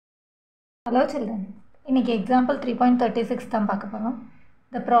Hello children. இன்னைக்கு example 3.36 தான் பார்க்க போறோம்.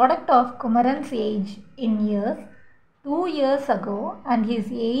 The product of Kumaran's age in years 2 years ago and his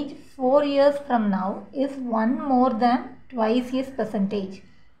age 4 years from now is 1 more than twice his percentage.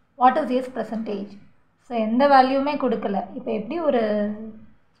 What is his percentage? So எந்த வேல்யூமே கொடுக்கல. இப்போ எப்படி ஒரு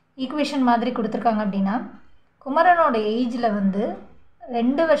equation மாதிரி கொடுத்துருக்காங்க அப்படின்னா குமரனோட ஏஜில் வந்து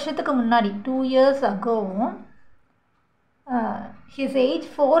 2 வருஷத்துக்கு முன்னாடி 2 years agoவும் his age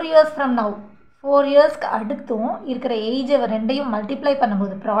 4 years from now 4 yearsக்கு அடுத்தும் இருக்கிற ஏஜை ரெண்டையும் மல்டிப்ளை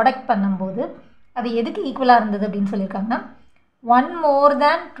பண்ணும்போது ப்ராடக்ட் பண்ணும்போது அது எதுக்கு ஈக்குவலாக இருந்தது அப்படின்னு சொல்லியிருக்காங்கன்னா 1 more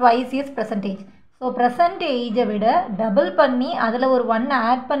than twice his percentage. So present ஏஜை விட டபுள் பண்ணி அதில் ஒரு 1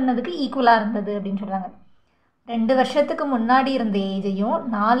 ஆட் பண்ணதுக்கு ஈக்குவலாக இருந்தது அப்படின்னு சொல்கிறாங்க. 2 வருஷத்துக்கு முன்னாடி இருந்த ஏஜையும்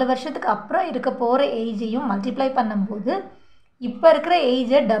 4 வருஷத்துக்கு அப்புறம் இருக்க போகிற ஏஜையும் மல்டிப்ளை பண்ணும்போது இப்போ இருக்கிற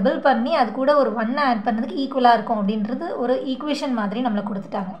ஏஜை டபுள் பண்ணி அது கூட ஒரு 1 ஆட் பண்ணதுக்கு ஈக்குவலாக இருக்கும் அப்படின்றது ஒரு ஈக்குவேஷன் மாதிரி நம்மளை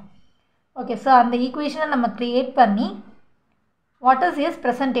கொடுத்துட்டாங்க. ஓகே, ஸோ அந்த ஈக்குவேஷனை நம்ம க்ரியேட் பண்ணி what is is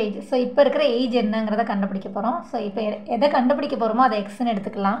percentage, so இப்போ இருக்கிற ஏஜ் என்னங்கிறத கண்டுபிடிக்க போகிறோம். ஸோ இப்போ எதை கண்டுபிடிக்க போகிறோமோ அதை எக்ஸ்ன்னு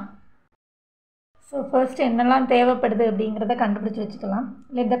எடுத்துக்கலாம். ஸோ ஃபர்ஸ்ட் என்னெல்லாம் தேவைப்படுது அப்படிங்கிறத கண்டுபிடிச்சி வச்சுக்கலாம்.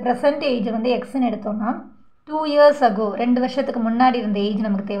 இல்லை இந்த ப்ரெசன்ட் ஏஜை வந்து எக்ஸ்ன்னு எடுத்தோம்னா 2 years ago 2 வருஷத்துக்கு முன்னாடி இருந்த ஏஜ்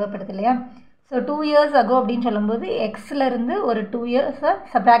நமக்கு தேவைப்படுது இல்லையா. ஸோ 2 years ago அப்படின்னு சொல்லும்போது எக்ஸ்லேருந்து ஒரு 2 இயர்ஸை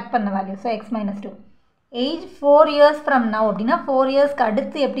சப்ராக்ட் பண்ண value, so X minus 2. Age 4 years from now அப்படின்னா 4 இயர்ஸ்க்கு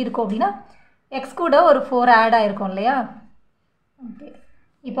அடுத்து எப்படி இருக்கும் அப்படின்னா எக்ஸ் கூட ஒரு 4 ஆட் ஆகிருக்கும் இல்லையா. ஓகே,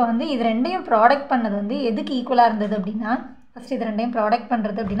 இப்போ வந்து இது ரெண்டையும் ப்ராடக்ட் பண்ணது வந்து எதுக்கு ஈக்குவலாக இருந்தது அப்படின்னா ஃபஸ்ட் இது ரெண்டையும் ப்ராடக்ட்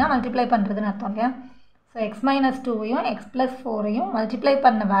பண்ணுறது அப்படின்னா மல்டிப்ளை பண்ணுறதுன்னு அர்த்தம் இல்லையா. So X minus 2வையும் X plus 4ஐயும் multiply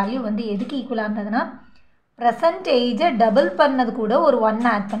பண்ண வேல்யூ வந்து எதுக்கு ஈக்குவலாக இருந்ததுன்னா ப்ரெசன்ட் ஏஜை டபுள் பண்ணது கூட ஒரு 1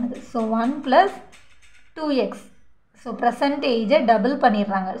 ஆட் பண்ணுது. So 1 + 2x. So present ஏஜை double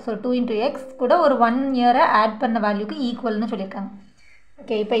பண்ணிடுறாங்க. ஸோ 2 × x கூட ஒரு 1 இயரை ஆட் பண்ண வேல்யூக்கு ஈக்குவல்னு சொல்லியிருக்காங்க.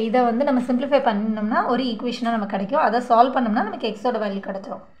 ஓகே, இப்போ இதை வந்து நம்ம சிம்பிளிஃபை பண்ணோம்னா ஒரு ஈக்குவேஷனாக நமக்கு கிடைக்கும். அதை சால்வ் பண்ணோம்னா நமக்கு எக்ஸோட வேல்யூ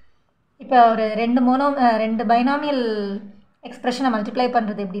கிடச்சிரும். இப்போ ஒரு ரெண்டு பைனாமியல் எக்ஸ்ப்ரெஷனை மல்டிப்ளை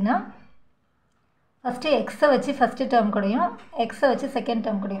பண்ணுறது எப்படின்னா ஃபஸ்ட்டு எக்ஸை வச்சு ஃபஸ்ட்டு டேர்ம் கூடயும் எக்ஸை வச்சு செகண்ட்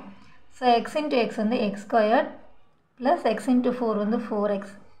டேர்ம் கூடயும். ஸோ எக்ஸ் × எக்ஸ் வந்து x² ப்ளஸ் எக்ஸ் × 4 வந்து 4x.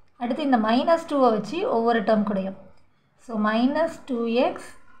 அடுத்து இந்த -2 வச்சு ஒவ்வொரு டேர்ம் கூடயும். ஸோ -2x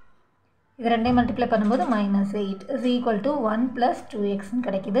இது ரெண்டையும் மல்டிப்ளை பண்ணும்போது -8 இஸ் ஈக்குவல் டு 1 + 2xன்னு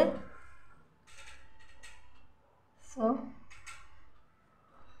கிடைக்குது. ஸோ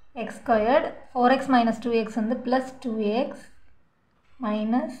x², 4x - 2x வந்து ப்ளஸ் 2x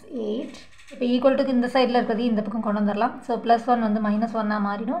 -8. இப்போ ஈக்குவல் டுக்கு இந்த சைடில் இருக்கிறது இந்த பக்கம் கொண்டு வந்துடலாம். ஸோ +1 வந்து -1ஆக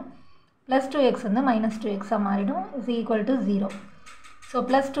மாறிடும், ப்ளஸ் 2x வந்து -2xஆக மாறிடும் is equal to 0. So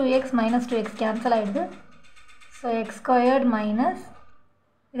plus 2x -2x cancel ஆகிடுது. ஸோ x²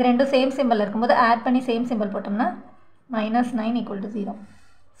 இது ரெண்டும் சேம் சிம்பிள் இருக்கும்போது ஆட் பண்ணி சேம் சிம்பிள் போட்டோம்னா -9 ஈக்குவல் டு 0.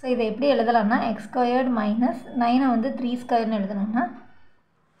 ஸோ இதை எப்படி எழுதலாம்னா x² - 9 வந்து 3² எழுதணும்னா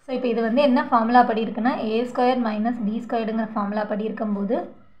ஸோ இப்போ இது வந்து என்ன ஃபார்முலா படி இருக்குன்னா a² - b²ங்கிற ஃபார்முலா படி இருக்கும்போது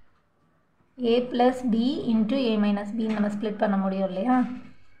a + b × a - b நம்ம ஸ்ப்ளிட் பண்ண முடியும் இல்லையா.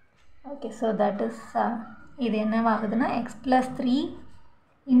 ஓகே, ஸோ தட் இஸ் இது என்னவாகுதுன்னா x + 3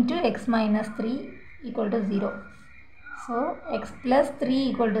 × x - 3 equal to 0. So x + 3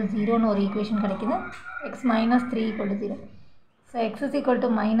 equal to 0ன்னு ஒரு ஈக்குவேஷன் கிடைக்குது. x - 3 equal to 0. So x is equal to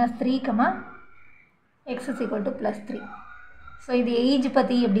 -3, x is equal to +3. So இது age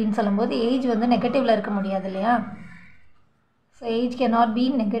பற்றி அப்படின்னு சொல்லும்போது ஏஜ் வந்து நெகட்டிவில் இருக்க முடியாது இல்லையா. So age cannot be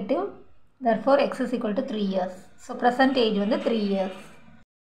negative, therefore x is equal to 3 years. So present age வந்து 3 years.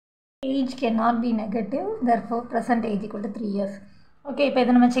 Age cannot be negative, therefore present age equal to 3 years. Okay, இப்போ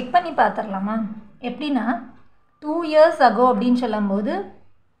இதை நம்ம செக் பண்ணி பார்த்துடலாமா. எப்படின்னா 2 years ago அப்படின்னு சொல்லும்போது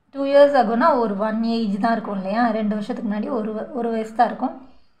 2 years agoனா ஒரு 1 ஏஜ் தான் இருக்கும் இல்லையா. 2 வருஷத்துக்கு முன்னாடி ஒரு வயசு தான் இருக்கும்.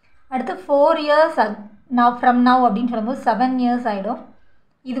 அடுத்து 4 years ஃப்ரம் நவ் அப்படின்னு சொல்லும்போது 7 years ஆகிடும்.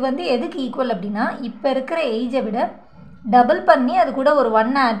 இது வந்து எதுக்கு ஈக்குவல் அப்படின்னா இப்போ இருக்கிற ஏஜை விட டபுள் பண்ணி அது கூட ஒரு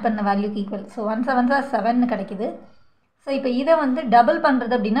 1 ஆட் பண்ண வேல்யூக்கு ஈக்குவல். ஸோ 1 7 7 கிடைக்குது. ஸோ இப்போ இதை வந்து டபுள்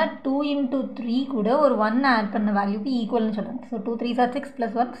பண்ணுறது அப்படின்னா 2 × 3 கூட ஒரு 1 ஆட் பண்ண வேல்யூக்கு ஈக்குவல்னு சொல்லுவாங்க. ஸோ 2 3 6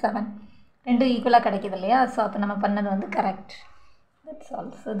 + 1 7 ரெண்டும் ஈக்குவலாக கிடைக்கிது இல்லையா. ஸோ அப்போ நம்ம பண்ணது வந்து correct. That's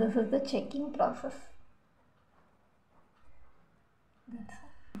all. So this is the checking process.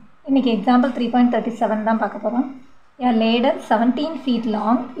 இன்றைக்கி எக்ஸாம்பிள் 3.37 தான் பார்க்க போகிறோம். A ladder 17 feet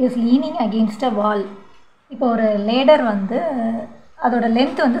long is leaning against a wall. இப்போ ஒரு லேடர் வந்து அதோட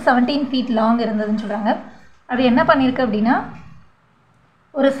லென்த் வந்து 17 feet long இருந்ததுன்னு சொல்கிறாங்க. அது என்ன பண்ணியிருக்கு அப்படின்னா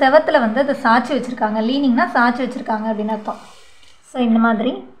ஒரு செவத்தில் வந்து அதை சாய்ச்சி வச்சுருக்காங்க. லீனிங்னா சாய்ச்சி வச்சுருக்காங்க அப்படின்னு அர்த்தம். ஸோ இந்த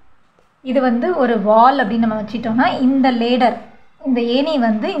மாதிரி இது வந்து ஒரு வால் அப்படின்னு நம்ம வச்சிட்டோம்னா இந்த லேடர் இந்த ஏணி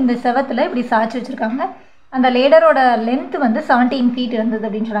வந்து இந்த செவத்தில் இப்படி சாய்ச்சி வச்சுருக்காங்க. அந்த லேடரோட லென்த் வந்து 17 feet இருந்தது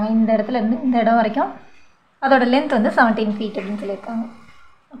அப்படின்னு சொல்கிறாங்க. இந்த இடத்துல இருந்து இந்த இடம் வரைக்கும் அதோட லென்த் வந்து 17 feet அப்படின்னு சொல்லியிருக்காங்க.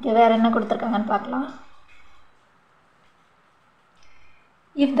 ஓகே, வேறு என்ன கொடுத்துருக்காங்கன்னு பார்க்கலாம்.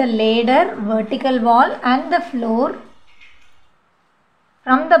 If the ladder, vertical wall and the floor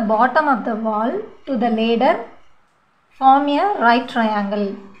from the bottom of the wall to the ladder form a right triangle.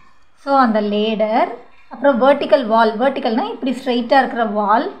 So அந்த லேடர், அப்புறம் vertical wall, verticalனால் இப்படி ஸ்ட்ரைட்டாக இருக்கிற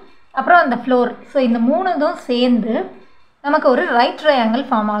வால், அப்புறம் அந்த ஃப்ளோர், ஸோ இந்த மூணுதும் சேர்ந்து நமக்கு ஒரு ரைட் ட்ரையாங்கிள்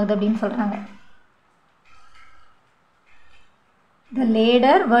ஃபார்ம் ஆகுது அப்படின்னு சொல்கிறாங்க. The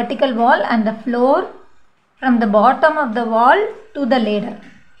ladder, vertical wall and the floor from the bottom of the wall to the ladder.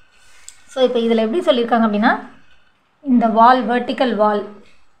 So இப்போ இதில் எப்படி சொல்லியிருக்காங்க அப்படின்னா, இந்த வால், vertical wall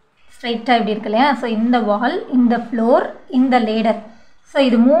ஸ்ட்ரைட்டாக இப்படி இருக்கு இல்லையா, ஸோ இந்த வால், இந்த ஃப்ளோர், இந்த லேடர், ஸோ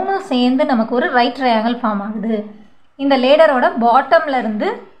இது மூணும் சேர்ந்து நமக்கு ஒரு ரைட் ட்ரையாங்கிள் ஃபார்ம் ஆகுது. இந்த லேடரோட பாட்டமில் இருந்து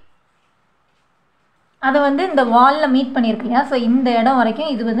அது வந்து இந்த வாலில் மீட் பண்ணியிருக்கு இல்லையா, ஸோ இந்த இடம்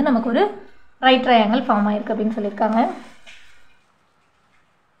வரைக்கும் இது வந்து நமக்கு ஒரு ரைட் ட்ரையாங்கிள் ஃபார்ம் ஆகிருக்கு அப்படின்னு சொல்லியிருக்காங்க.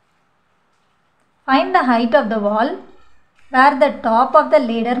 Find the height of the wall where the top of the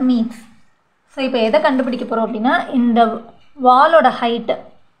ladder meets. So இப்போ எதை கண்டுபிடிக்க போகிறோம் அப்படின்னா, இந்த வாலோட ஹைட்டு,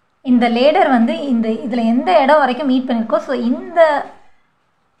 இந்த லேடர் வந்து இதில் எந்த இடம் வரைக்கும் மீட் பண்ணியிருக்கோம், ஸோ இந்த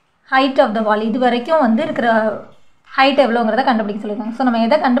ஹைட் ஆஃப் த வால், இது வரைக்கும் வந்து இருக்கிற ஹைட் எவ்வளோங்கிறத கண்டுபிடிக்க சொல்லியிருக்காங்க. ஸோ நம்ம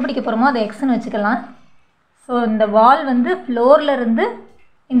எதை கண்டுபிடிக்க போகிறோமோ அதை எக்ஸ்ன்னு வச்சுக்கலாம். ஸோ இந்த வால் வந்து ஃப்ளோர்லேருந்து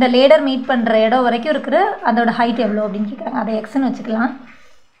இந்த லேடர் மீட் பண்ணுற இடம் வரைக்கும் இருக்கிற அதோட ஹைட் எவ்வளோ அப்படின்னு கேட்குறாங்க, அதை எக்ஸ்ன்னு வச்சுக்கலாம்.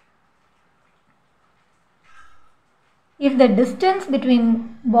 If the distance between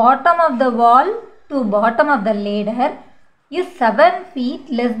bottom of the wall to bottom of the ladder is 7 feet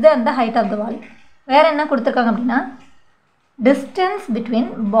less than the height of the wall. வேறு என்ன கொடுத்துருக்காங்க அப்படின்னா, distance between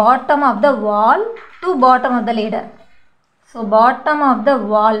bottom of the wall to bottom of the ladder. So bottom of the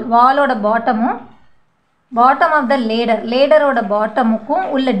wall, வாலோட பாட்டமும் bottom of the ladder, லேடரோட பாட்டமுக்கும்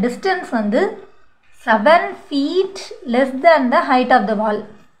உள்ள distance வந்து 7 feet less than the height of the wall.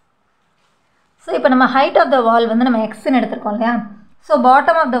 So இப்போ நம்ம height of the வால் வந்து நம்ம எக்ஸ்ன்னு எடுத்துருக்கோம் இல்லையா, so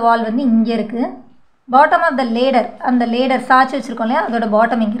bottom of the வால் வந்து இங்கே இருக்குது, பாட்டம் ஆஃப் த லேடர், அந்த லேடர் சாய்ச்சி வச்சுருக்கோம் இல்லையா, அதோட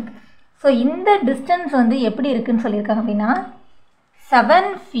பாட்டம் இங்கே இருக்குது. ஸோ இந்த டிஸ்டன்ஸ் வந்து எப்படி இருக்குதுன்னு சொல்லியிருக்காங்க அப்படின்னா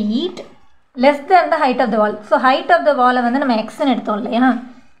 7 feet less than the height of the wall. So height of the வாலை வந்து நம்ம எக்ஸ்ன்னு எடுத்தோம் இல்லையா,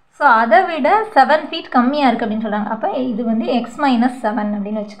 ஸோ அதை விட 7 feet கம்மியாக இருக்குது அப்படின்னு சொல்கிறாங்க. அப்போ இது வந்து x - 7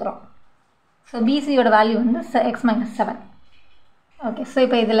 அப்படின்னு வச்சுக்கிறோம். ஸோ பிசியோட வேல்யூ வந்து x - 7. ஓகே, ஸோ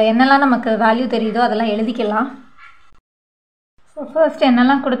இப்போ இதில் என்னெல்லாம் நமக்கு வேல்யூ தெரியுதோ அதெல்லாம் எழுதிக்கலாம். ஸோ ஃபர்ஸ்ட்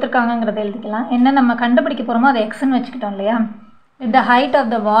என்னெல்லாம் கொடுத்துருக்காங்கங்கிறத எழுதிக்கலாம். என்ன நம்ம கண்டுபிடிக்க போகிறோமோ அதை எக்ஸ்ன்னு வச்சுக்கிட்டோம் இல்லையா. With the height of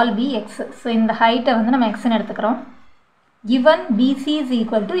the wall B X. So இந்த ஹைட்டை வந்து நம்ம எக்ஸ்ன்னு எடுத்துக்கிறோம். Given PC is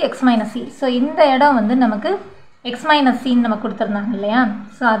equal to x - c. So இந்த இடம் வந்து நமக்கு x - cன்னு நம்ம கொடுத்துருந்தாங்க இல்லையா,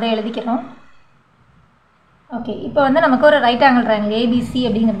 ஸோ அதை எழுதிக்கிறோம். ஓகே, இப்போ வந்து நமக்கு ஒரு ரைட் ஆங்கிள் ட்ரையாங்கிள் ஏபிசி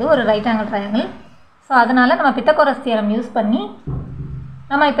அப்படிங்கிறது ஒரு ரைட் ஆங்கிள் ட்ரையாங்கிள். ஸோ அதனால் நம்ம பித்தகோரஸ் தியரம் யூஸ் பண்ணி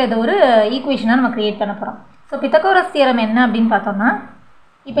நம்ம இப்போ இதை ஒரு ஈக்குவேஷனாக நம்ம க்ரியேட் பண்ண போகிறோம். ஸோ பித்தகோரஸ் தியரம் என்ன அப்படின்னு பார்த்தோம்னா,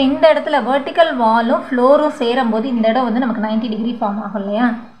 இப்போ இந்த இடத்துல வெர்டிக்கல் வாலும் ஃப்ளோரும் சேரும்போது இந்த இடம் வந்து நமக்கு 90 டிகிரி ஃபார்ம் ஆகும் இல்லையா,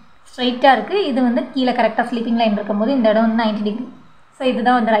 ஸ்ட்ரைட்டாக இருக்குது. இது வந்து கீழே கரெக்டாக ஸ்லீப்பிங் லைன் இருக்கும்போது இந்த இடம் வந்து 90 டிகிரி. ஸோ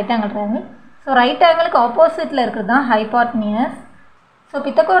இதுதான் வந்து right angle triangle. So right ஆங்கிளுக்கு ஆப்போசிட்டில் இருக்கிறது தான் ஹைபாட்னியஸ். ஸோ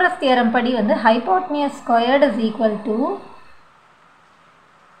பித்தகோரஸ் தியரம் படி வந்து hypotenuse squared is equal to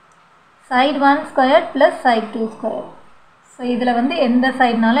side 1 squared plus side 2 squared. So இதில் வந்து எந்த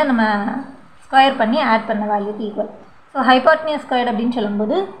சைட்னாலும் நம்ம ஸ்கொயர் பண்ணி ஆட் பண்ண வேல்யூக்கு ஈக்குவல். ஸோ ஹைபாட்னியஸ் ஸ்கொயர்டு அப்படின்னு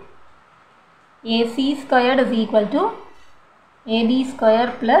சொல்லும்போது AC squared is equal to AB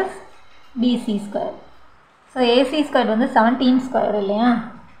square plus PC square. So AC squared வந்து 17 ஸ்கொயர் இல்லையா,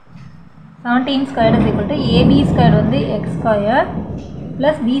 17 squared is equal to AB squared வந்து X square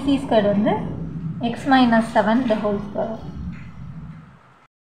plus PC squared வந்து x - 7 the whole square.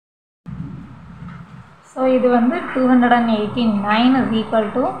 So இது வந்து 289 is equal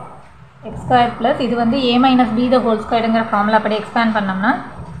to X square plus இது வந்து a - b the whole ஸ்கொயருங்கிற formula அப்படி expand பண்ணோம்னா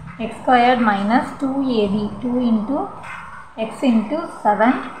x squared minus 2ab 2 into x into 7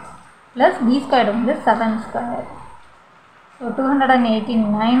 plus b squared வந்து 7 square. So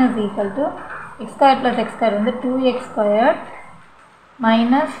 289 is equal to X square plus X square வந்து 2x squared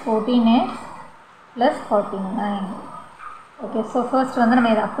minus 14x plus 49. Okay, so first வந்து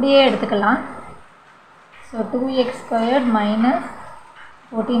நம்ம இதை அப்படியே எடுத்துக்கலாம். So 2x squared minus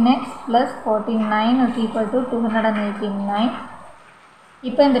 14x plus 49 is equal to 289.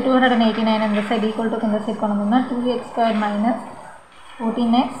 இப்போ இந்த 289 இந்த சைடு ஈக்குவல் டு இந்த side கொண்டோம்னா 2x squared minus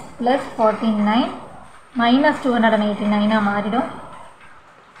 14x plus 49 minus 289 மாறிடும்.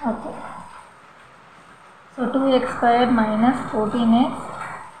 Okay, so 2x squared minus 14x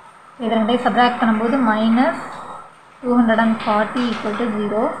இது ரெண்டையும் சப்ராக்ட் பண்ணும்போது மைனஸ் 240 ஈக்குவல் டு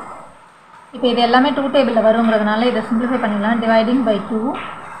 0. இப்போ இது எல்லாமே 2 டேபிளில் வருங்கிறதுனால இதை சிம்பிளிஃபை பண்ணிடலாம். Dividing by 2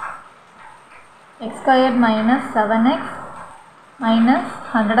 x squared minus 7x minus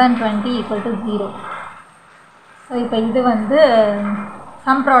 120 equal to 0. So இப்போ இது வந்து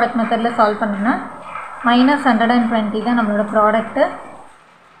சம் ப்ராடக்ட் மெத்தடில் சால்வ் பண்ணினா மைனஸ் 120 தான் நம்மளோட ப்ராடக்ட்டு,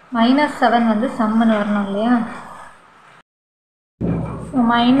 மைனஸ் 7 வந்து சம்முன்னு வரணும் இல்லையா. ஸோ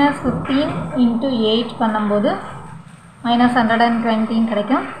மைனஸ் 15 இன்ட்டு 8 பண்ணும்போது மைனஸ் 120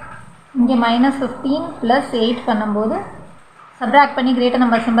 கிடைக்கும். இங்கே மைனஸ் 15 ப்ளஸ் 8 பண்ணும்போது சப்ராக்ட் பண்ணி கிரேட்டர்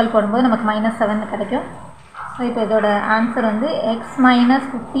நம்பர் சிம்பிள் போடும்போது நமக்கு மைனஸ் 7 கிடைக்கும். ஸோ இப்போ இதோட ஆன்சர் வந்து X minus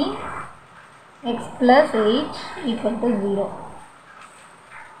 15 X plus 8 equal to 0.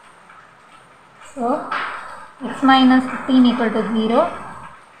 So X minus 15 equal to 0,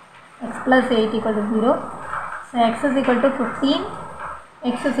 X plus 8 equal to 0. So X is equal to 15,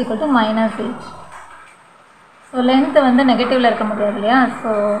 X is equal to minus 8. So length வந்து நெகட்டிவில் இருக்க முடியாது இல்லையா.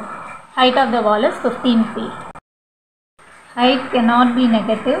 So height of the wall is 15 feet. Height cannot be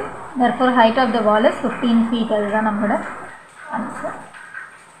negative, therefore height of the wall is 15 feet. அதுதான் நம்மளோட answer.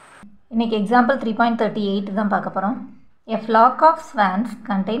 இன்றைக்கி example 3.38 தான் பார்க்க போகிறோம். A flock of swans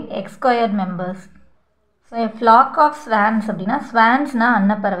contain x squared members. So a flock of swans அப்படின்னா ஸ்வான்ஸ்னால்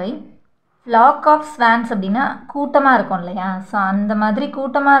அன்னப்பறவை, flock of swans அப்படின்னா கூட்டமாக இருக்கும் இல்லையா. ஸோ அந்த மாதிரி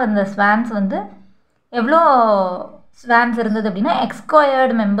கூட்டமாக இருந்த ஸ்வான்ஸ் வந்து எவ்வளோ ஸ்வான்ஸ் இருந்தது அப்படின்னா எக்ஸ்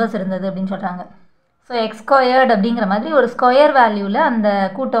ஸ்கொயர்டு மெம்பர்ஸ் இருந்தது அப்படின்னு சொல்கிறாங்க. ஸோ எக்ஸ் ஸ்கொயர்டு அப்படிங்கிற மாதிரி ஒரு ஸ்கொயர் வேல்யூவில் அந்த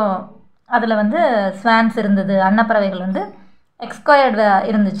கூட்டம் அதில் வந்து ஸ்வான்ஸ் இருந்தது, அன்னப்பறவைகள் வந்து எக்ஸ் ஸ்கொயர்டு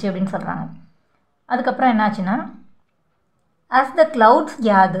இருந்துச்சு அப்படின்னு சொல்கிறாங்க. அதுக்கப்புறம் என்னாச்சுன்னா as the clouds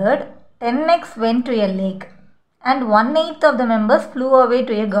gathered 10x went to a lake and 1/8 of the members flew away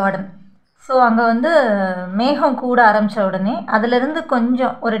to a garden. So அங்கே வந்து மேகம் கூட ஆரம்பித்த உடனே அதிலிருந்து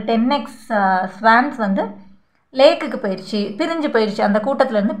கொஞ்சம் ஒரு 10x ஸ்வான்ஸ் வந்து லேக்குக்கு போயிடுச்சு, பிரிஞ்சு போயிடுச்சு, அந்த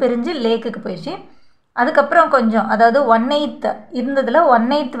கூட்டத்திலேருந்து பிரிஞ்சு லேக்குக்கு போயிடுச்சு. அதுக்கப்புறம் கொஞ்சம் அதாவது 1/8 இருந்ததில்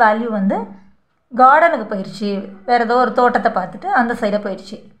 1/8 வேல்யூ வந்து கார்டனுக்கு போயிடுச்சு, வேறு ஏதோ ஒரு தோட்டத்தை பார்த்துட்டு அந்த சைடை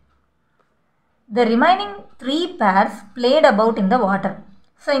போயிடுச்சு. The remaining 3 pairs played about in the water.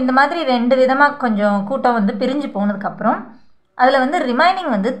 So இந்த மாதிரி 2 விதமாக கொஞ்சம் கூட்டம் வந்து பிரிஞ்சு போனதுக்கப்புறம் அதில் வந்து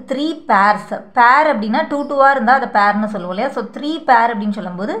ரிமைனிங் வந்து 3 pairs. பேர் அப்படின்னா 2 இருந்தால் அதை பேர்னு சொல்லுவோம் இல்லையா. ஸோ 3 pair அப்படின்னு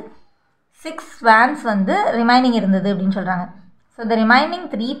சொல்லும்போது 6 swans வந்து ரிமைனிங் இருந்தது அப்படின்னு சொல்கிறாங்க. So the remaining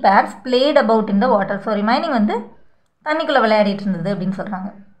 3 pairs played about in the water. So remaining வந்து தண்ணிக்குள்ளே விளையாடிட்டு இருந்தது அப்படின்னு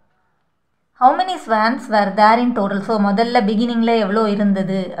சொல்கிறாங்க. how many swans were there in total? So முதல்ல பிகினிங்கில் எவ்வளோ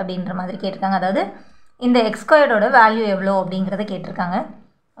இருந்தது அப்படின்ற மாதிரி கேட்டிருக்காங்க. அதாவது இந்த எக்ஸ் ஸ்கொயர்டோட வேல்யூ எவ்வளோ அப்படிங்கிறத கேட்டிருக்காங்க.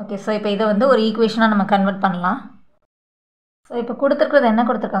 ஓகே, ஸோ இப்போ இதை வந்து ஒரு ஈக்குவேஷனாக நம்ம கன்வெர்ட் பண்ணலாம். ஸோ இப்போ கொடுத்துருக்குறது என்ன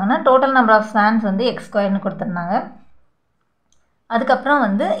கொடுத்துருக்காங்கன்னா டோட்டல் நம்பர் ஆஃப் ஸ்வான்ஸ் வந்து எக்ஸ் ஸ்கொயர்னு கொடுத்துருந்தாங்க. அதுக்கப்புறம்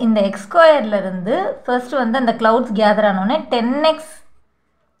வந்து இந்த எக்ஸ் ஸ்கொயர்லேருந்து ஃபர்ஸ்ட் வந்து அந்த க்ளவுட்ஸ் கேதர் ஆனோடனே 10x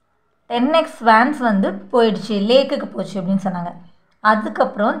ஸ்வான்ஸ் வந்து போயிடுச்சு, லேக்குக்கு போச்சு அப்படின்னு சொன்னாங்க.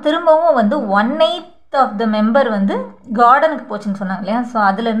 அதுக்கப்புறம் திரும்பவும் வந்து 1/8 ஆஃப் த மெம்பர் வந்து கார்டனுக்கு போச்சுன்னு சொன்னாங்க இல்லையா. ஸோ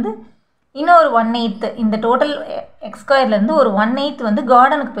அதுலேருந்து இன்னொரு 1/8 இந்த டோட்டல் எக்ஸ் ஸ்கொயர்லேருந்து ஒரு 1/8 வந்து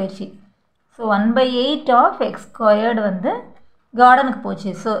கார்டனுக்கு போயிடுச்சு. ஸோ 1/8 ஆஃப் எக்ஸ் ஸ்கொயர்டு வந்து கார்டனுக்கு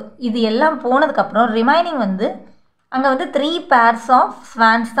போச்சு. ஸோ இது எல்லாம் போனதுக்கப்புறம் ரிமைனிங் வந்து அங்கே வந்து 3 pairs ஆஃப்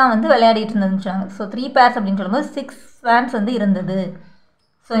ஸ்வான்ஸ் தான் வந்து விளையாடிட்டு இருந்துன்னு சொன்னாங்க. ஸோ 3 pairs அப்படின்னு சொல்லும்போது 6 ஸ்வான்ஸ் வந்து இருந்தது.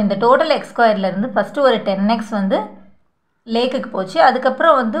 ஸோ இந்த டோட்டல் எக்ஸ் ஸ்கொயர்லேருந்து ஃபஸ்ட்டு ஒரு 10x வந்து லேக்குக்கு போச்சு,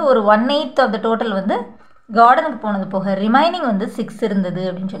 அதுக்கப்புறம் வந்து ஒரு 1/8 ஆஃப் த டோட்டல் வந்து கார்டனுக்கு போனது போக ரிமைனிங் வந்து 6 இருந்தது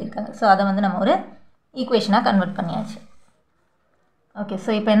அப்படின்னு சொல்லியிருக்காங்க. ஸோ அதை வந்து நம்ம ஒரு ஈக்குவேஷனாக கன்வெர்ட் பண்ணியாச்சு. ஓகே, ஸோ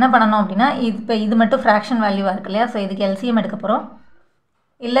இப்போ என்ன பண்ணணும் அப்படின்னா இப்போ இது மட்டும் ஃப்ராக்ஷன் வேல்யூவாக இருக்கு இல்லையா. ஸோ இதுக்கு எல்சிஎம் எடுக்க போகிறோம்,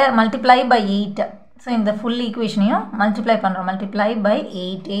 இல்லை மல்டிப்ளை பை 8. ஸோ இந்த ஃபுல் ஈக்குவேஷனையும் மல்டிப்ளை பண்ணுறோம். மல்டிப்ளை பை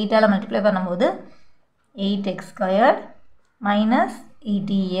 8, 8ஆல் மல்டிப்ளை பண்ணும்போது 8x squared minus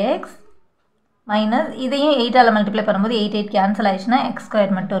 80x minus இதையும் 8ஆல் மல்டிப்ளை பண்ணும்போது 8 8 கேன்சல் ஆயிடுச்சுன்னா எக்ஸ்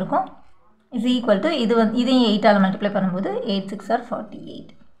ஸ்கொயர் மட்டும் இருக்கும். இஸ் ஈக்குவல் டு இது வந்து இதையும் 8ஆல் மல்டிப்ளை பண்ணும்போது 8 6 are 48.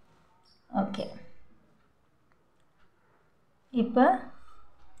 ஓகே, இப்போ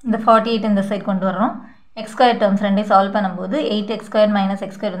இந்த 48 இந்த சைட் கொண்டு வர்றோம். எக்ஸ் ஸ்கொயர் டேர்ம்ஸ் ரெண்டையும் சால்வ் பண்ணும்போது 8x square minus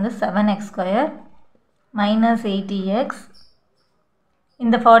X square வந்து 7x ஸ்கொயர் மைனஸ் 80x.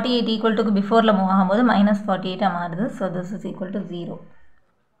 இந்த 48 ஈக்குவல் டுக்கு பிஃபோரில் மூவ் ஆகும்போது மைனஸ் 48 மாறுது. So this is equal to 0.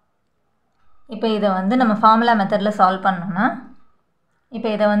 இப்போ இதை வந்து நம்ம ஃபார்முலா மெத்தடில் சால்வ் பண்ணோம்னா இப்போ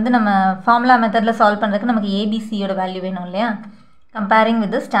இதை வந்து நம்ம ஃபார்முலா மெத்தடில் சால்வ் பண்ணுறதுக்கு நமக்கு ஏபிசியோட வேல்யூ வேணும் இல்லையா. Comparing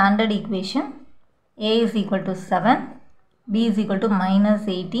with standard equation a is equal to 7, b is equal to minus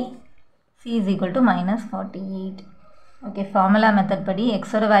 80, c is equal to minus 48. Okay, formula method படி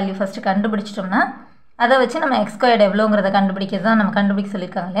எக்ஸோட வேல்யூ ஃபஸ்ட்டு கண்டுபிடிச்சிட்டோம்னா அதை வச்சு நம்ம எக்ஸ் ஸ்கொயர்டு எவ்வளோங்கிறத கண்டுபிடிக்கிறது தான் நம்ம கண்டுபிடிக்க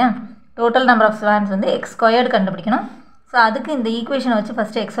சொல்லியிருக்காங்க இல்லையா. டோட்டல் நம்பர் ஆஃப் ஸ்வான்ஸ் வந்து எக்ஸ் ஸ்கொயர்டு கண்டுபிடிக்கணும். ஸோ அதுக்கு இந்த ஈக்குவேஷனை வச்சு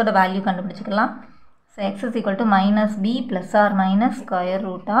ஃபஸ்ட்டு எக்ஸோட value கண்டுபிடிச்சிக்கலாம். So X is equal to -b plus R minus square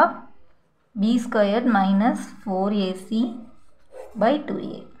root of b squared minus 4ac by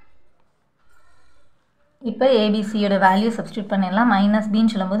 2a. இப்போ ஏபிசியோட வேல்யூ சப்ஸ்டியூட் பண்ணிடலாம்.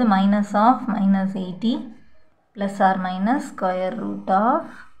 -bன்னு சொல்லும்போது minus of -80 plus R minus square root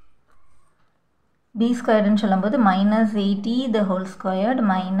of b ஸ்கொயர்டுன்னு சொல்லும்போது -80 the whole squared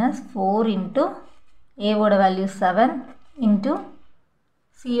minus 4 into a ஓட value 7 into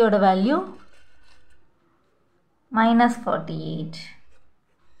c ஓட value -48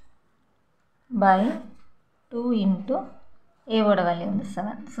 by 2 into a ஓட value வந்து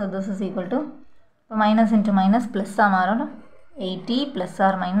 7. So this is equal to minus into minus plus மாறும் 80 plus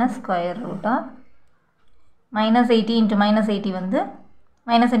or minus square root of -80 into -80 வந்து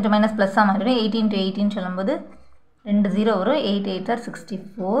minus into minus plus மாறிடும். 80 into 18 சொல்லும்போது 2 0 வரும். 8 8 are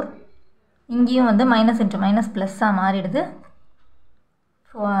 64. இங்கேயும் வந்து minus into minus plus மாறிடுது.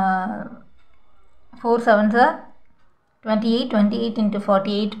 4 7s are 28. 28 into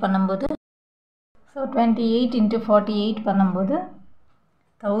 48 பண்ணும்போது ஸோ 28 into 48 பண்ணும்போது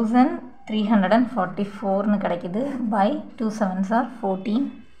 1344ன்னு கிடைக்குது by 2 7s are 14.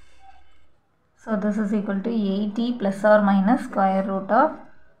 So this is equal to 80 plus or minus square root of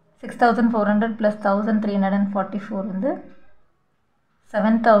 6400 plus 1344 வந்து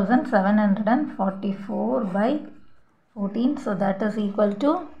 7744 by 14. So that is equal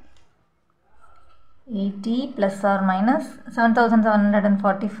to 80 plus or minus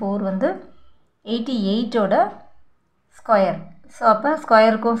 7744 வந்து 88 ஓட square. So அப்போ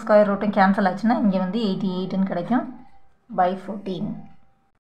ஸ்கொயருக்கும் square ரூட்டும் cancel ஆச்சுன்னா இங்கே வந்து 88ன்னு கிடைக்கும் by 14.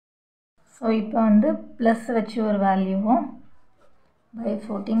 ஸோ இப்போ வந்து ப்ளஸ் வச்சு ஒரு வேல்யூவும் by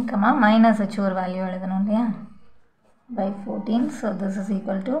 14, மைனஸ் வச்சு ஒரு வேல்யூ எழுதணும் இல்லையா by 14. So this is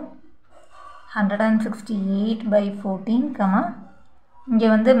equal to 168 by 14, இங்கே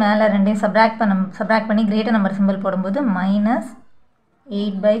வந்து மேலே ரெண்டையும் சப்ராக்ட் பண்ணி கிரேட்டர் நம்பர் சிம்பிள் போடும்போது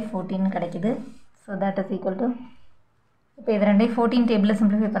 -8 by 14 கிடைக்குது. So that is equal to இப்போ இது ரெண்டையும் 14 டேபிளில்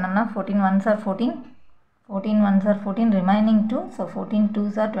சிம்பிளிஃபை பண்ணோம்னா 14 1s are 14, 14 1s are 14, remaining 2. So 14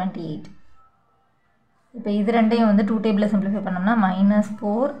 2s are 28. இப்போ இது ரெண்டையும் வந்து 2 டேபிளில் சிம்பிளிஃபை பண்ணோம்னா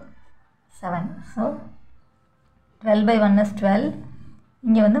 -4 7. ஸோ 12 by 1 is 12,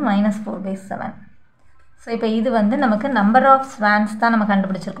 இங்கே வந்து -4 by 7. ஸோ இப்போ இது வந்து நமக்கு நம்பர் ஆஃப் ஸ்வான்ஸ் தான் நம்ம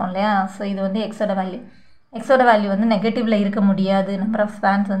கண்டுபிடிச்சிருக்கோம் இல்லையா. ஸோ இது வந்து எக்ஸோட வேல்யூ வந்து நெகட்டிவில் இருக்க முடியாது. நம்பர் ஆஃப்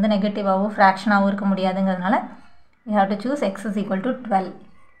ஸ்வான்ஸ் வந்து நெகட்டிவாகவோ ஃப்ராக்ஷனாகவும் இருக்க முடியாதுங்கிறதுனால we have to choose x is equal to 12.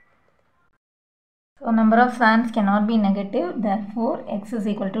 So number of swans cannot be negative, therefore x is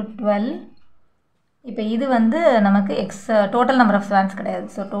equal to 12. இப்போ இது வந்து நமக்கு total number of swans கிடையாது.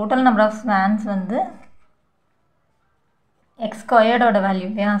 So total number of swans வந்து x squared ஓட value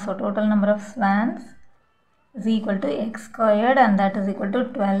இல்லையா. So total number of swans is equal to x squared and that is equal to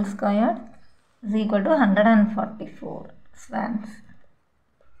 12 squared is equal to 144 swans.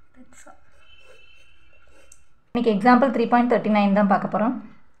 That's all. இன்னைக்கு example 3.39 தான் பார்க்க போகிறோம்.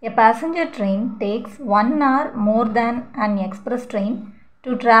 A passenger train takes 1 hour more than an express train to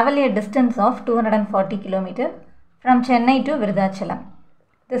travel a distance of 240 km from Chennai to Virudhachalam.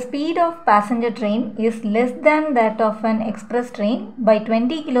 The speed of passenger train is less than that of an express train by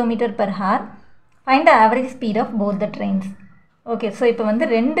 20 km per hour. Find the average speed of both the trains. Okay, so இப்போ வந்து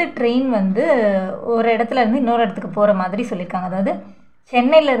 2 train வந்து ஒரு இடத்துல இருந்து இன்னொரு இடத்துக்கு போகிற மாதிரி சொல்லியிருக்காங்க. அதாவது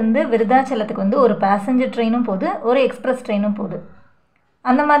சென்னையிலேருந்து விருதாச்சலத்துக்கு வந்து ஒரு பேசஞ்சர் ட்ரெயினும் போகுது, ஒரு எக்ஸ்பிரஸ் ட்ரெயினும் போகுது.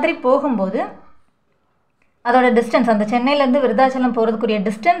 அந்த மாதிரி போகும்போது அதோட டிஸ்டன்ஸ், அந்த சென்னையிலேருந்து விருதாச்சலம் போகிறதுக்குரிய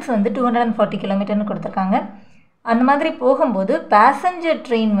டிஸ்டன்ஸ் வந்து 240 கிலோமீட்டர்னு கொடுத்துருக்காங்க. அந்த மாதிரி போகும்போது பேசஞ்சர்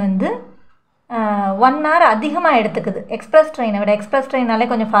ட்ரெயின் வந்து 1 hour அதிகமாக எடுத்துக்குது எக்ஸ்பிரஸ் ட்ரெயினை விட. எக்ஸ்பிரஸ் ட்ரெயினாலே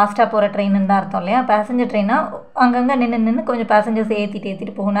கொஞ்சம் ஃபாஸ்ட்டாக போகிற ட்ரெயின்னு தான் அர்த்தம் இல்லையா. பேசஞ்சர் ட்ரெயினாக அங்கங்கே நின்று கொஞ்சம் பேசஞ்சர்ஸ்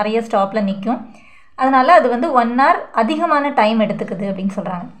ஏற்றிட்டு போகும், நிறைய ஸ்டாப்பில் நிற்கும். அதனால் அது வந்து 1 hour அதிகமான டைம் எடுத்துக்குது அப்படின்னு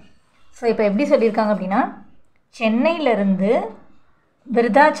சொல்கிறாங்க. ஸோ இப்போ எப்படி சொல்லியிருக்காங்க அப்படின்னா, சென்னையிலேருந்து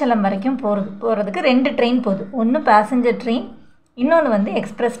விருதாச்சலம் வரைக்கும் போகிறதுக்கு 2 ட்ரெயின் போகுது. ஒன்று பேசஞ்சர் ட்ரெயின், இன்னொன்று வந்து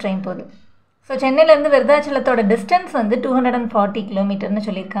எக்ஸ்பிரஸ் ட்ரெயின் போகுது. ஸோ சென்னையிலேருந்து விருதாச்சலத்தோட டிஸ்டன்ஸ் வந்து 240 கிலோமீட்டர்னு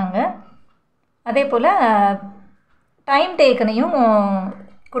சொல்லியிருக்காங்க. அதே போல் டைம் டேக்கனையும்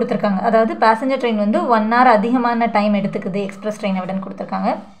கொடுத்துருக்காங்க. அதாவது பேசஞ்சர் ட்ரெயின் வந்து 1 hour அதிகமான டைம் எடுத்துக்குது எக்ஸ்பிரஸ் ட்ரெயினை விடன்னு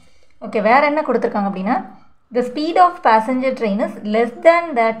கொடுத்துருக்காங்க. ஓகே, வேறு என்ன கொடுத்துருக்காங்க அப்படின்னா, the speed of passenger train is less than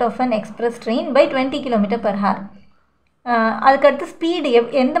that of an express train by 20 km per hour. அதுக்கடுத்து ஸ்பீடு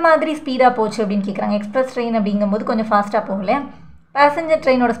எந்த மாதிரி ஸ்பீடாக போச்சு அப்படின்னு கேட்குறாங்க. எக்ஸ்பிரஸ் ட்ரெயின் அப்படிங்கும்போது கொஞ்சம் ஃபாஸ்ட்டாக போகல, பேசஞ்சர்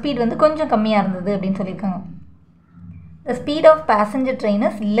ட்ரெயினோட ஸ்பீட் வந்து கொஞ்சம் கம்மியாக இருந்தது அப்படின்னு சொல்லியிருக்காங்க. the speed of passenger train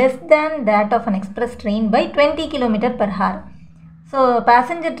is less than that of an express train by 20 km/h. So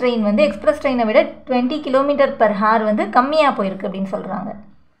passenger train வந்து எக்ஸ்பிரஸ் ட்ரெயினை விட 20 km/h வந்து கம்மியாக போயிருக்கு அப்படின்னு சொல்கிறாங்க.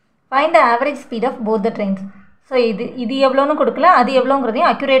 Find the average speed of both the trains. So இது எவ்வளோன்னு கொடுக்கல, அது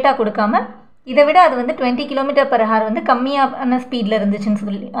எவ்வளோங்கிறதையும் அக்யூரேட்டாக கொடுக்காம இதை விட அது வந்து 20 km/h வந்து கம்மியான ஸ்பீடில் இருந்துச்சுன்னு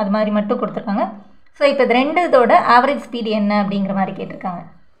சொல்லி அது மாதிரி மட்டும் கொடுத்துருக்காங்க. ஸோ இப்போ இது ரெண்டு இதோட ஆவரேஜ் ஸ்பீடு என்ன அப்படிங்கிற மாதிரி கேட்டிருக்காங்க.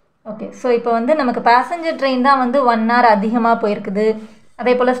 ஓகே, ஸோ இப்போ வந்து நமக்கு பேசஞ்சர் ட்ரெயின் தான் வந்து 1 hour அதிகமாக போயிருக்குது,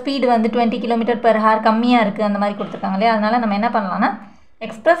 அதே போல் ஸ்பீடு வந்து 20 km/h கம்மியாக இருக்குது அந்த மாதிரி கொடுத்துருக்காங்க இல்லையா. அதனால் நம்ம என்ன பண்ணலான்னா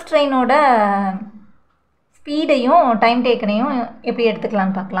எக்ஸ்பிரஸ் ட்ரெயினோட ஸ்பீடையும் டைம் டேக்கனையும் எப்படி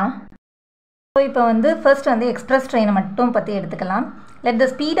எடுத்துக்கலான்னு பார்க்கலாம். ஸோ இப்போ வந்து ஃபர்ஸ்ட் வந்து எக்ஸ்பிரஸ் ட்ரெயினை மட்டும் பற்றி எடுத்துக்கலாம். Let the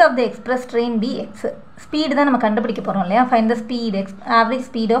speed of the express train B X. Speed தான் நம்ம கண்டுபிடிக்க போகிறோம் இல்லையா. Find the speed average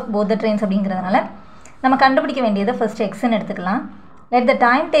speed of both the trains அப்படிங்கிறதுனால நம்ம கண்டுபிடிக்க வேண்டியதை ஃபர்ஸ்ட் எக்ஸ்ன்னு எடுத்துக்கலாம். Let the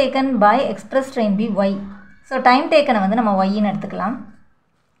time taken by express train B Y. So time டேக்கனை வந்து நம்ம ஒய்ன்னு எடுத்துக்கலாம்.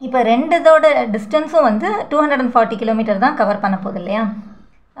 இப்போ ரெண்டுதோட டிஸ்டன்ஸும் வந்து 240 km தான் கவர் பண்ண போகுது இல்லையா.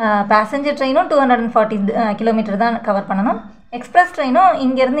 பேசஞ்சர் ட்ரெயினும் 240 km தான் கவர் பண்ணணும், எக்ஸ்பிரஸ் ட்ரெயினும்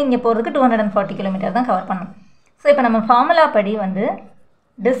இங்கேருந்து இங்கே போகிறதுக்கு 240 km தான் கவர் பண்ணணும். ஸோ இப்போ நம்ம ஃபார்முலா படி வந்து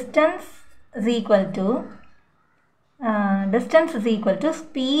distance is equal to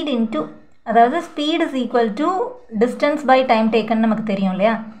speed into, அதாவது speed is equal to distance by time taken நமக்கு தெரியும்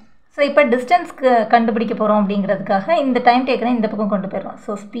இல்லையா. ஸோ இப்போ டிஸ்டன்ஸ்க்கு கண்டுபிடிக்க போகிறோம் அப்படிங்கிறதுக்காக இந்த டைம் டேக்கனை இந்த பக்கம் கொண்டு போயிடுறோம்.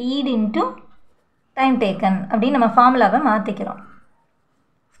 So speed into time taken அப்படின்னு நம்ம ஃபார்முலாவை மாற்றிக்கிறோம்.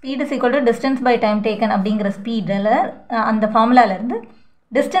 Speed is equal to distance by time taken அப்படிங்கிற ஸ்பீடில் அந்த ஃபார்முலாவிலேருந்து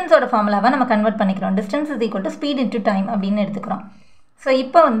டிஸ்டன்ஸோட ஃபார்முலாவை நம்ம கன்வெர்ட் பண்ணிக்கிறோம். Distance is equal to speed into time அப்படின்னு எடுத்துக்கிறோம். ஸோ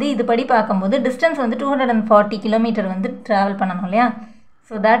இப்போ வந்து இது படி பார்க்கும்போது டிஸ்டன்ஸ் வந்து 240 km வந்து ட்ராவல் பண்ணணும் இல்லையா.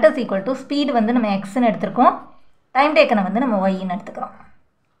 So that is equal to speed வந்து நம்ம எக்ஸ்ன்னு எடுத்துருக்கோம், டைம் டேக்கனை வந்து நம்ம ஒய்ன்னு எடுத்துக்கிறோம்.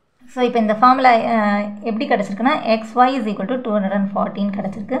 ஸோ இப்போ இந்த ஃபார்முலா எப்படி கிடச்சிருக்குன்னா xy is equal to 240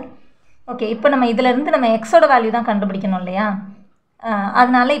 கிடச்சிருக்கு. ஓகே, இப்போ நம்ம இதிலேருந்து நம்ம எக்ஸோட வேல்யூ தான் கண்டுபிடிக்கணும் இல்லையா.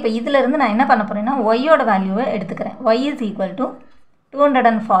 அதனால் இப்போ இதிலேருந்து நான் என்ன பண்ண போகிறேன்னா ஒய்யோட வேல்யூவை எடுத்துக்கிறேன். y is equal to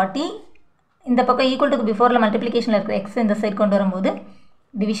 240, இந்த பக்கம் ஈக்குவல் டு பிஃபோரில் மல்டிப்ளிகேஷனில் இருக்கிற எக்ஸ் இந்த சைடு கொண்டு வரும்போது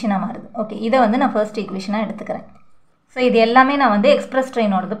டிவிஷனாக மாறுது. ஓகே, இதை வந்து நான் ஃபர்ஸ்ட் ஈக்குவேஷனாக எடுத்துக்கிறேன். ஸோ இது எல்லாமே நான் வந்து எக்ஸ்பிரஸ்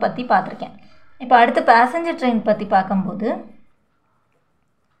ட்ரெயினோடது பற்றி பார்த்துருக்கேன். இப்போ அடுத்து பேசஞ்சர் ட்ரெயின் பற்றி பார்க்கும்போது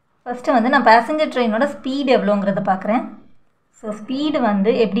ஃபஸ்ட்டு வந்து நான் பேசஞ்சர் ட்ரெயினோட ஸ்பீடு எவ்வளோங்கிறத பார்க்குறேன். ஸோ ஸ்பீடு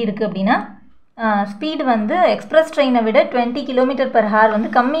வந்து எப்படி இருக்குது அப்படின்னா ஸ்பீடு வந்து எக்ஸ்பிரஸ் ட்ரெயினை விட 20 km/h வந்து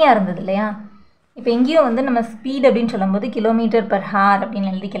கம்மியாக இருந்தது இல்லையா. இப்போ இங்கேயும் வந்து நம்ம ஸ்பீட் அப்படின்னு சொல்லும்போது km/h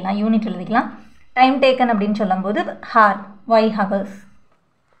அப்படின்னு எழுதிக்கலாம், யூனிட் எழுதிக்கலாம். டைம் டேக்கன் அப்படின்னு சொல்லும்போது ஹவர்ஸ்.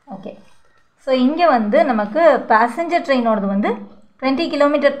 ஓகே, ஸோ இங்கே வந்து நமக்கு பேசஞ்சர் ட்ரெயினோடது வந்து 20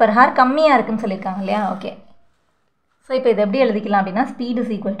 km/h கம்மியாக இருக்குதுன்னு சொல்லியிருக்காங்க இல்லையா. ஓகே, ஸோ இப்போ இது எப்படி எழுதிக்கலாம் அப்படின்னா ஸ்பீட்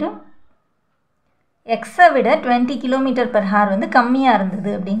இஸ் ஈக்குவல் டு எக்ஸை விட 20 km/h வந்து கம்மியாக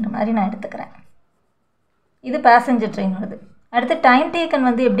இருந்தது அப்படிங்கிற மாதிரி நான் எடுத்துக்கிறேன். இது பேசஞ்சர் ட்ரெயினோடது. அடுத்து டைம் டேக்கன்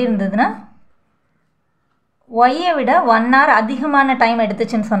வந்து எப்படி இருந்ததுன்னா ஒய்யை விட 1 hour அதிகமான டைம்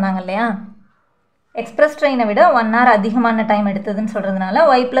எடுத்துச்சுன்னு சொன்னாங்க இல்லையா. எக்ஸ்பிரஸ் ட்ரெயினை விட 1 hour அதிகமான டைம் எடுத்ததுன்னு சொல்கிறதுனால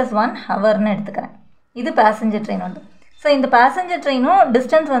y+1 ஹவர்னு எடுத்துக்கிறேன். இது பேசஞ்சர் ட்ரெயினோடது. ஸோ இந்த பேசஞ்சர் ட்ரெயினும்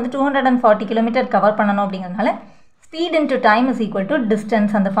டிஸ்டன்ஸ் வந்து 240 km கவர் பண்ணணும் அப்படிங்கிறதுனால speed into time is equal to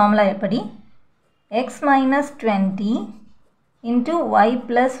distance. அந்த ஃபார்முலா எப்படி x minus 20 into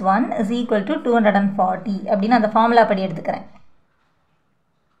y+1 is equal to 240 அப்படின்னு அந்த ஃபார்முலா படி எடுத்துக்கிறேன்.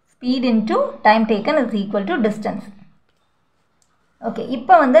 Speed into time taken is equal to distance. Okay,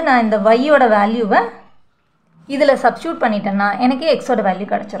 இப்போ வந்து நான் இந்த ஒய்யோட வேல்யூவை இதில் சப்ஸ்டியூட் பண்ணிட்டேன்னா எனக்கு எக்ஸோட வேல்யூ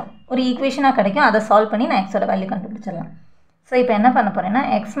கிடச்சிரும். ஒரு ஈக்குவேஷனாக கிடைக்கும், அதை சால்வ் பண்ணி நான் எக்ஸோட வேல்யூ கண்டுபிடிச்சிடலாம். ஸோ இப்போ என்ன பண்ண போகிறேன்னா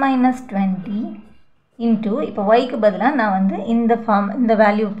x minus 20 இன்ட்டு இப்போ ஒய்க்கு பதிலாக நான் வந்து இந்த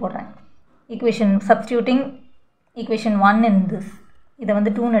வேல்யூ போடுறேன். Equation substituting equation 1 in this, இதை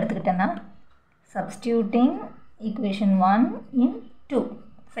வந்து 2ன்னு எடுத்துக்கிட்டேன்னா சப்ஸ்டியூட்டிங் ஈக்குவேஷன் 1 in 2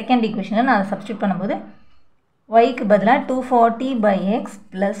 செகண்ட் ஈக்குவேஷனில் நான் அதை சப்ஸ்டியூட் பண்ணும்போது ஒய்க்கு பதிலாக 240/x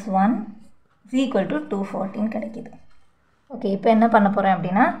 + 1 is equal to 240 கிடைக்கிது. ஓகே, இப்போ என்ன பண்ண போகிறேன்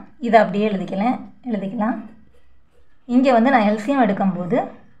அப்படின்னா இதை அப்படியே எழுதிக்கலாம். இங்கே வந்து நான் எல்சிஎம் எடுக்கும்போது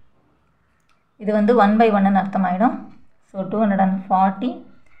இது வந்து 1/1ன்னு அர்த்தமாயிடும். ஸோ 240,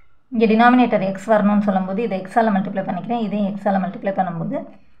 இங்கே டினாமினேட்டர் எக்ஸ் வரணும்னு சொல்லும்போது இதை எக்ஸால் மல்டிப்ளை பண்ணிக்கிறேன். இதையும் எக்ஸால் மல்டிப்ளை பண்ணும்போது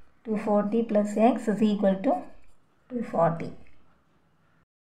 240 + x is equal to 240.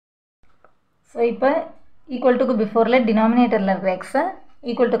 So இப்போ ஈக்குவல் டுக்கு பிஃபோரில் டினாமினேட்டரில் இருக்கிற எக்ஸை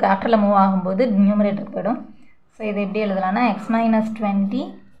ஈக்குவல் டுக்கு ஆஃப்டரில் மூவ் ஆகும்போது நியூமரேட்டருக்கு போயிடும். ஸோ இதை எப்படி எழுதலாம்னா x minus 20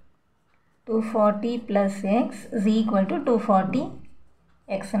 240 + x is equal to 240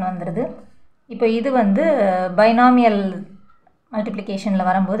 xன்னு வந்துடுது. இப்போ இது வந்து பைனாமியல் மல்டிப்ளிகேஷனில்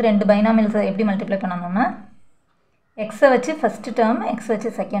வரும்போது ரெண்டு பைனாமியல்ஸை எப்படி மல்டிப்ளை பண்ணணும்னா x வச்சு first term, x வச்சு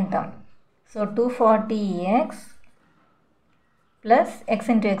second term. So 240x plus x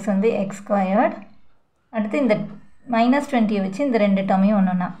into x வந்து x squared. அடுத்து இந்த minus 20 வச்சு இந்த ரெண்டு டேர்மையும்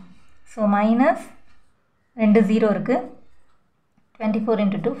ஒன்றுனா. So minus ரெண்டு 0 இருக்கு. 24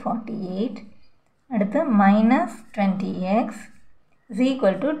 into 2 48. அடுத்து minus 20x is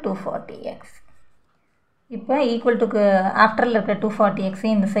equal to 240x. இப்போ equal to afterல இருக்கிற 240x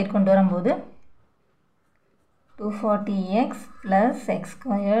இந்த சைட் கொண்டு வரும்போது 240x plus x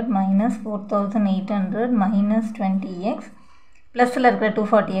squared minus 4800 minus 20x plusல இருக்கிற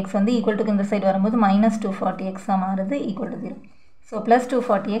 240x வந்து equal to இந்த சைடு வரும்போது minus 240x மாறுது equal to 0. So plus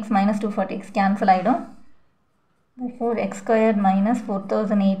 240x minus 240x cancel ஆயிடும். Therefore x squared minus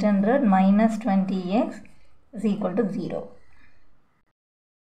 4800 minus 20x is equal to 0.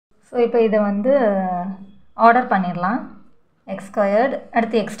 So இப்போ இதை வந்து order பண்ணிடலாம். x squared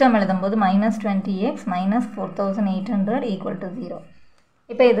அடுத்து x term எழுதும்போது minus 20x minus 4800 equal to 0.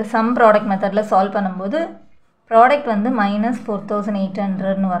 இப்போ இது sum product methodல சால்வ் பண்ணும்போது product வந்து minus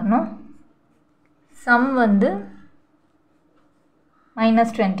 4800 வரணும். sum வந்து minus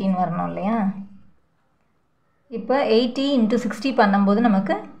 20 வரணும் இல்லையா? இப்போ 80 into 60 பண்ணும்போது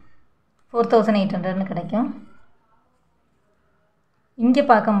நமக்கு 4800 கிடைக்கும். இங்கே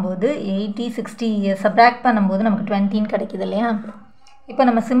பார்க்கும்போது 80 60 சப்ராக்ட் பண்ணும்போது நமக்கு 20 கிடைக்குது இல்லையா? இப்போ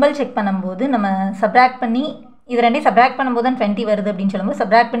நம்ம சிம்பிள் செக் பண்ணும்போது நம்ம சப்ராக்ட் பண்ணி இது ரெண்டையும் சப்ராக்ட் பண்ணும்போது தான் 20 வருது அப்படின்னு சொல்லும்போது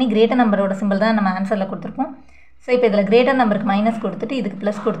சப்ராக்ட் பண்ணி கிரேட்டர் நம்பரோட சிம்பிள் தான் நம்ம ஆன்சரில் கொடுத்துருக்கோம். ஸோ இப்போ இதில் கிரேட்டர் நம்பருக்கு மைனஸ் கொடுத்துட்டு இதுக்கு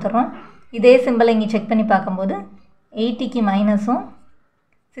ப்ளஸ் கொடுத்துட்றோம். இதே சிம்பிளை இங்கே செக் பண்ணி பார்க்கும்போது 80க்கு மைனஸும்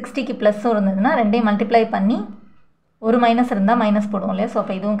 60க்கு ப்ளஸ்ஸும் இருந்ததுன்னா ரெண்டையும் மல்டிப்ளை பண்ணி ஒரு மைனஸ் இருந்தால் மைனஸ் போடுவோம் இல்லையா? ஸோ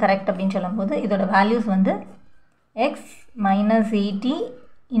அப்போ இதுவும் கரெக்ட் அப்படின்னு சொல்லும்போது இதோட வேல்யூஸ் வந்து x minus 80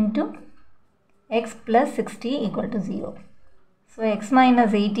 into x plus 60 equal to 0. So x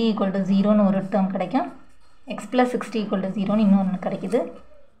minus 80 equal to 0 னு ஒரு term கிடைக்கும். x plus 60 equal to 0 னு இன்னொன்று கிடைக்குது.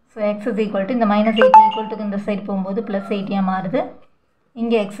 So x is equal to இந்த minus 80 equal to இந்த சைடு போகும்போது plus 80 மாறுது.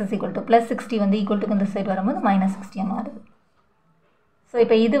 இங்கே x is equal to plus 60 வந்து equal to இந்த சைடு வரும்போது minus 60 மாறுது. ஸோ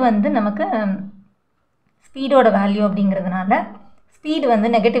இப்போ இது வந்து நமக்கு ஸ்பீடோட வேல்யூ அப்படிங்கிறதுனால ஸ்பீடு வந்து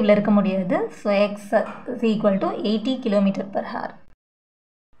நெகட்டிவ்ல இருக்க முடியாது. So x is equal to 80 km/h.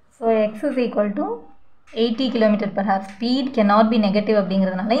 So x is equal to 80 km/h. Speed cannot be negative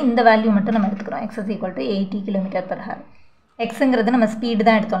அப்படிங்கிறதுனால இந்த வேல்யூ மட்டும் நம்ம எடுத்துக்கிறோம். x is equal to 80 km/h. xங்கிறது நம்ம ஸ்பீடு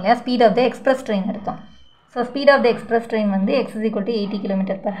தான் எடுத்தோம் இல்லையா? Speed of the express train எடுத்தோம். So speed of the express train வந்து x is equal to 80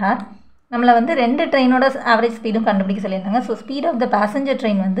 km/h. நம்மளை வந்து ரெண்டு ட்ரெயினோட ஆவரேஜ் ஸ்பீடும் கண்டுபிடிக்க சொல்லியிருந்தாங்க. So speed of the passenger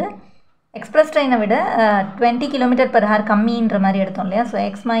train வந்து எக்ஸ்பிரஸ் ட்ரெயினை விட 20 km/h கம்மின்ற மாதிரி எடுத்தோம் இல்லையா? So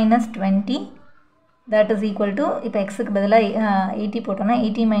x minus 20 that is equal to இப்போ எக்ஸுக்கு பதிலாக 80 போட்டோம்னா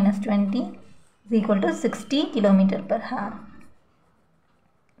 80 minus 20 is equal to 60 km/h.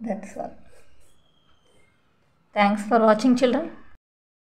 That's all. Thanks for watching, children.